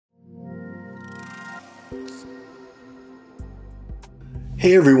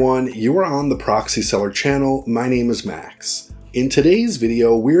Hey everyone, you are on the Proxy-Seller channel. My name is Max. In today's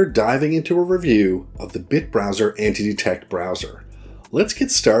video, we're diving into a review of the BitBrowser antidetect browser. Let's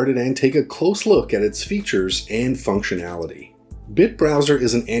get started and take a close look at its features and functionality. BitBrowser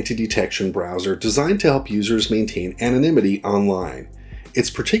is an anti-detection browser designed to help users maintain anonymity online. It's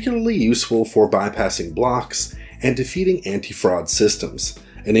particularly useful for bypassing blocks and defeating anti-fraud systems,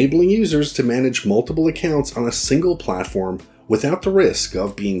 enabling users to manage multiple accounts on a single platform without the risk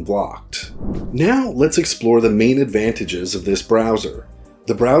of being blocked. Now let's explore the main advantages of this browser.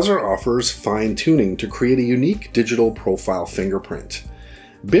 The browser offers fine-tuning to create a unique digital profile fingerprint.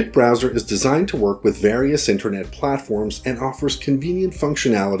 BitBrowser is designed to work with various internet platforms and offers convenient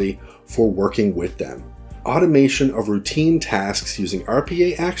functionality for working with them. Automation of routine tasks using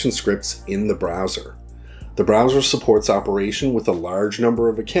RPA action scripts in the browser. The browser supports operation with a large number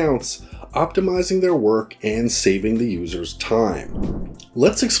of accounts, optimizing their work and saving the user's time.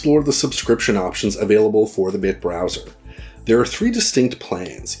 Let's explore the subscription options available for the BitBrowser. There are 3 distinct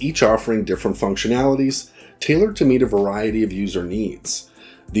plans, each offering different functionalities tailored to meet a variety of user needs.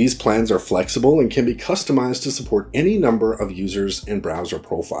 These plans are flexible and can be customized to support any number of users and browser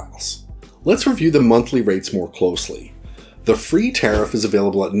profiles. Let's review the monthly rates more closely. The free tariff is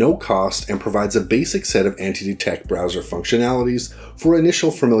available at no cost and provides a basic set of anti-detect browser functionalities for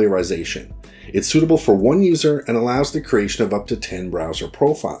initial familiarization. It's suitable for one user and allows the creation of up to 10 browser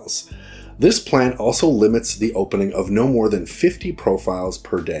profiles. This plan also limits the opening of no more than 50 profiles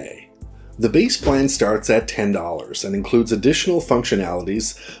per day. The base plan starts at $10 and includes additional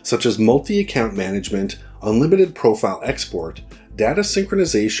functionalities such as multi-account management, unlimited profile export, data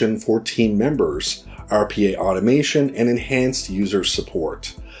synchronization for team members, RPA automation, and enhanced user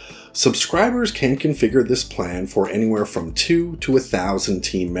support. Subscribers can configure this plan for anywhere from 2 to 1,000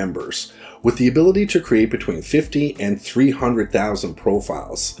 team members, with the ability to create between 50 and 300,000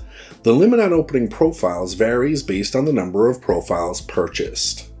 profiles. The limit on opening profiles varies based on the number of profiles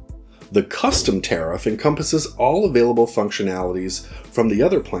purchased. The custom tariff encompasses all available functionalities from the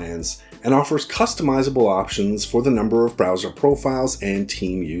other plans and offers customizable options for the number of browser profiles and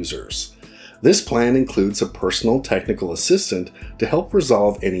team users. This plan includes a personal technical assistant to help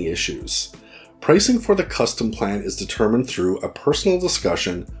resolve any issues. Pricing for the custom plan is determined through a personal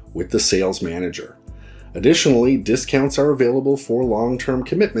discussion with the sales manager. Additionally, discounts are available for long-term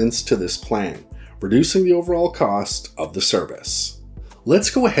commitments to this plan, reducing the overall cost of the service.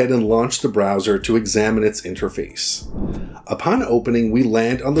 Let's go ahead and launch the browser to examine its interface. Upon opening, we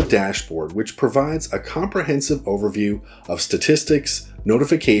land on the dashboard, which provides a comprehensive overview of statistics,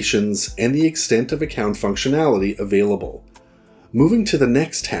 notifications, and the extent of account functionality available. Moving to the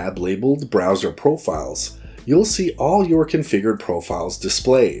next tab labeled Browser Profiles, you'll see all your configured profiles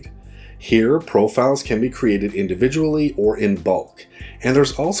displayed. Here, profiles can be created individually or in bulk, and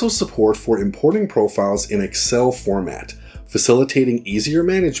there's also support for importing profiles in Excel format, facilitating easier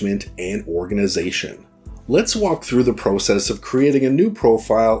management and organization. Let's walk through the process of creating a new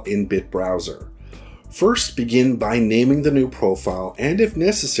profile in BitBrowser. First, begin by naming the new profile and, if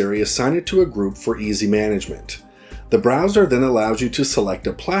necessary, assign it to a group for easy management. The browser then allows you to select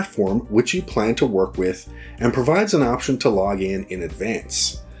a platform which you plan to work with and provides an option to log in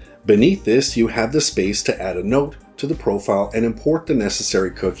advance. Beneath this, you have the space to add a note to the profile and import the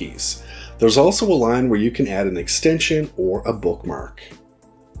necessary cookies. There's also a line where you can add an extension or a bookmark.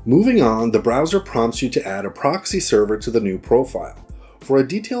 Moving on, the browser prompts you to add a proxy server to the new profile. For a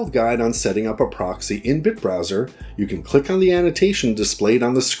detailed guide on setting up a proxy in BitBrowser, you can click on the annotation displayed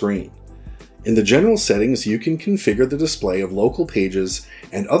on the screen. In the general settings, you can configure the display of local pages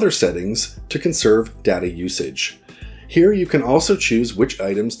and other settings to conserve data usage. Here you can also choose which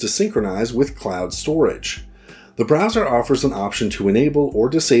items to synchronize with cloud storage. The browser offers an option to enable or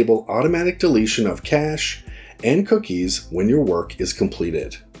disable automatic deletion of cache and cookies when your work is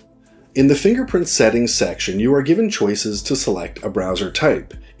completed. In the fingerprint settings section, you are given choices to select a browser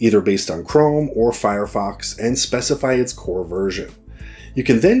type, either based on Chrome or Firefox, and specify its core version. You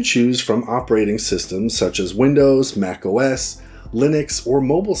can then choose from operating systems such as Windows, Mac OS, Linux, or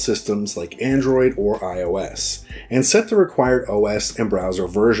mobile systems like Android or iOS, and set the required OS and browser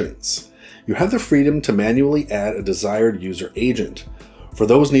versions. You have the freedom to manually add a desired user agent. For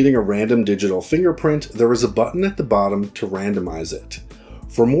those needing a random digital fingerprint, there is a button at the bottom to randomize it.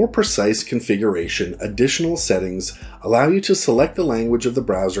 For more precise configuration, additional settings allow you to select the language of the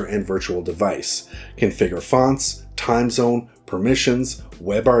browser and virtual device, configure fonts, time zone, permissions,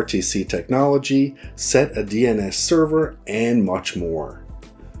 WebRTC technology, set a DNS server, and much more.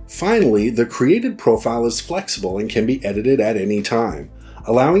 Finally, the created profile is flexible and can be edited at any time,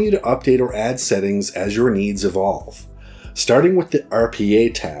 allowing you to update or add settings as your needs evolve. Starting with the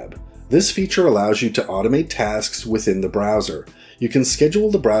RPA tab, this feature allows you to automate tasks within the browser. You can schedule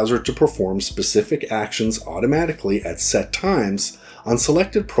the browser to perform specific actions automatically at set times on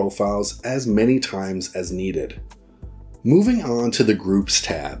selected profiles as many times as needed. Moving on to the Groups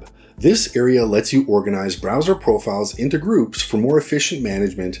tab. This area lets you organize browser profiles into groups for more efficient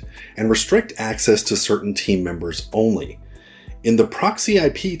management and restrict access to certain team members only. In the Proxy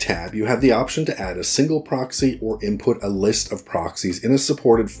IP tab, you have the option to add a single proxy or input a list of proxies in a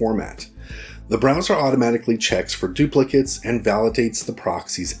supported format. The browser automatically checks for duplicates and validates the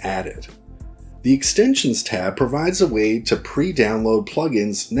proxies added. The Extensions tab provides a way to pre-download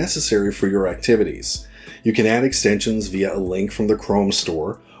plugins necessary for your activities. You can add extensions via a link from the Chrome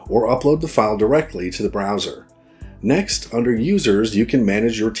store or upload the file directly to the browser. Next, under Users, you can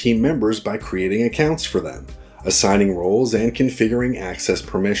manage your team members by creating accounts for them, assigning roles, and configuring access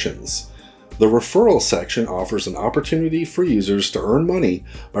permissions. The Referral section offers an opportunity for users to earn money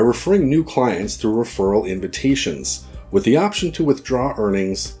by referring new clients through referral invitations, with the option to withdraw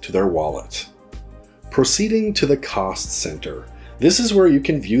earnings to their wallet. Proceeding to the Cost Center. This is where you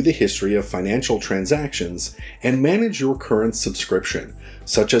can view the history of financial transactions and manage your current subscription,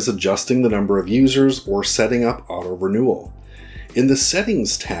 such as adjusting the number of users or setting up auto-renewal. In the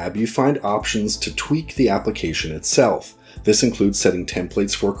Settings tab, you find options to tweak the application itself. This includes setting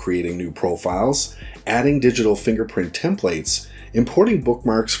templates for creating new profiles, adding digital fingerprint templates, importing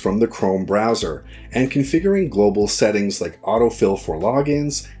bookmarks from the Chrome browser, and configuring global settings like autofill for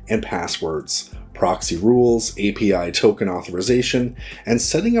logins and passwords, proxy rules, API token authorization, and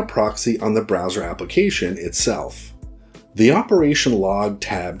setting a proxy on the browser application itself. The Operation Log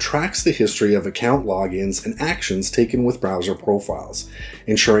tab tracks the history of account logins and actions taken with browser profiles,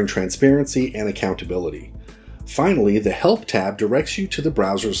 ensuring transparency and accountability. Finally, the Help tab directs you to the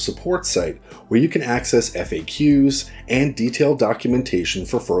browser's support site, where you can access FAQs and detailed documentation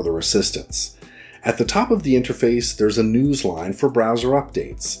for further assistance. At the top of the interface, there's a news line for browser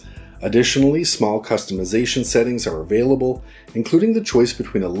updates. Additionally, small customization settings are available, including the choice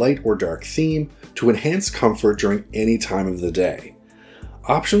between a light or dark theme to enhance comfort during any time of the day.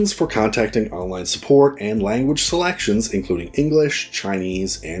 Options for contacting online support and language selections, including English,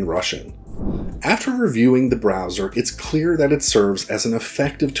 Chinese, and Russian. After reviewing the browser, it's clear that it serves as an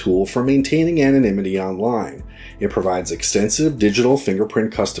effective tool for maintaining anonymity online. It provides extensive digital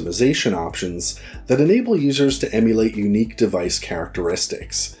fingerprint customization options that enable users to emulate unique device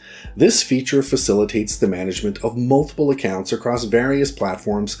characteristics. This feature facilitates the management of multiple accounts across various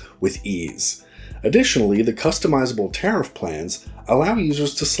platforms with ease. Additionally, the customizable tariff plans allow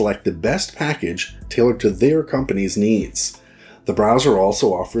users to select the best package tailored to their company's needs. The browser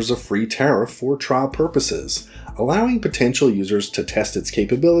also offers a free tariff for trial purposes, allowing potential users to test its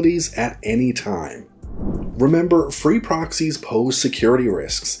capabilities at any time. Remember, free proxies pose security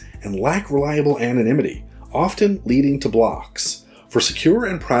risks and lack reliable anonymity, often leading to blocks. For secure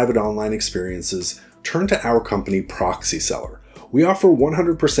and private online experiences, turn to our company Proxy-Seller. We offer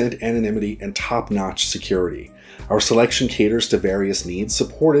 100% anonymity and top-notch security. Our selection caters to various needs,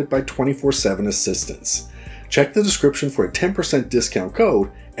 supported by 24/7 assistance. Check the description for a 10% discount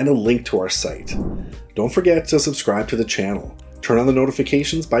code and a link to our site. Don't forget to subscribe to the channel, turn on the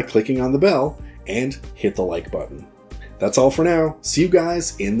notifications by clicking on the bell, and hit the like button. That's all for now. See you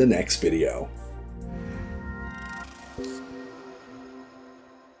guys in the next video.